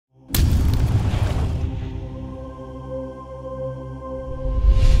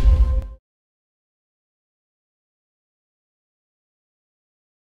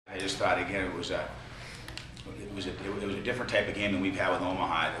just thought again it was a different type of game than we've had with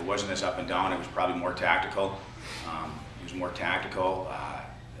Omaha. It wasn't as up and down. It was probably more tactical. It was more tactical.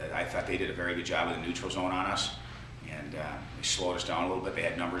 I thought they did a very good job of the neutral zone on us, and they slowed us down a little bit. They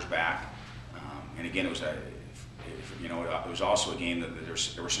had numbers back, and again, it was it was also a game that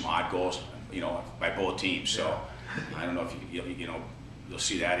there were some odd goals, by both teams. So I don't know if you'll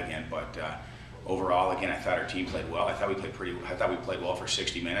see that again, but overall, again, I thought our team played well. I thought we played well for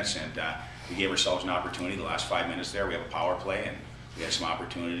 60 minutes, and we gave ourselves an opportunity the last 5 minutes there. We have a power play, and we had some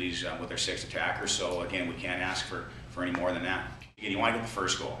opportunities with our 6 attackers. So again, we can't ask for any more than that. Again, you want to get the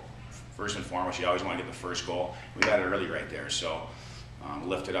first goal. First and foremost, you always want to get the first goal. We got it early right there, so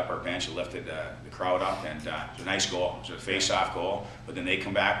lifted up our bench, lifted the crowd up, and it was a nice goal. It was a face-off goal, but then they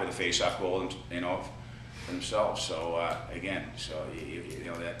come back with a face-off goal, for themselves. So again,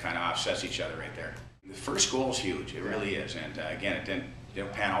 that kind of offsets each other right there. The first goal is huge. It really is, and again, it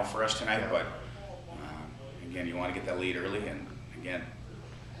didn't pan out for us tonight. But again, you want to get that lead early, and again,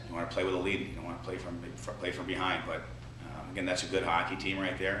 you want to play with a lead. You don't want to play from behind. But again, that's a good hockey team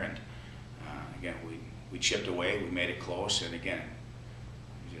right there, and again, we chipped away. We made it close, and again,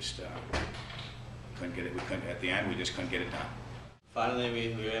 we just couldn't get it. At the end, we just couldn't get it done.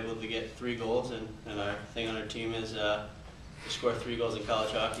 Finally, we were able to get 3 goals, and our thing on our team is to score 3 goals in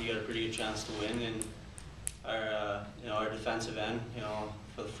college hockey, you got a pretty good chance to win. And our defensive end,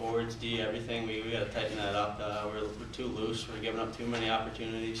 for the forwards, D, everything, we got to tighten that up. We're too loose. We're giving up too many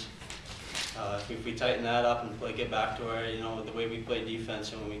opportunities. If we tighten that up and get back to our, the way we play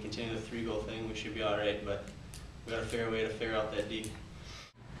defense, and when we continue the 3-goal thing, we should be all right. But we got to figure a way to figure out that D.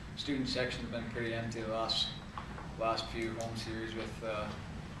 Student section's been pretty empty the last few home series, with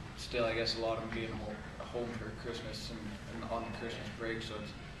still, I guess, a lot of them being home for Christmas and on the Christmas break. So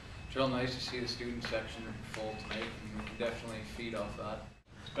it's real nice to see the student section full tonight, and we can definitely feed off that.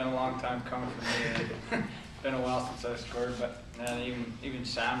 It's been a long time coming for me. It's been a while since I scored, but even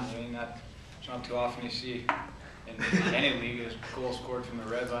Sam, it's not too often you see in any league a goal scored from the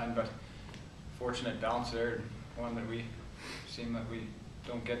red line, but fortunate bounce there, and one that we seem that we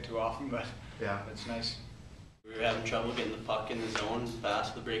don't get too often, but yeah, it's nice. We were having trouble getting the puck in the zone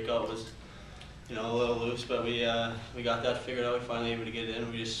fast. The breakout was, a little loose, but we got that figured out. We finally able to get it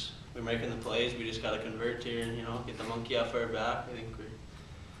in. We're making the plays. We just got to convert here and get the monkey off our back. I think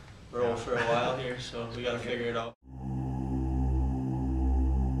we're over for a while here, so we got to figure it out.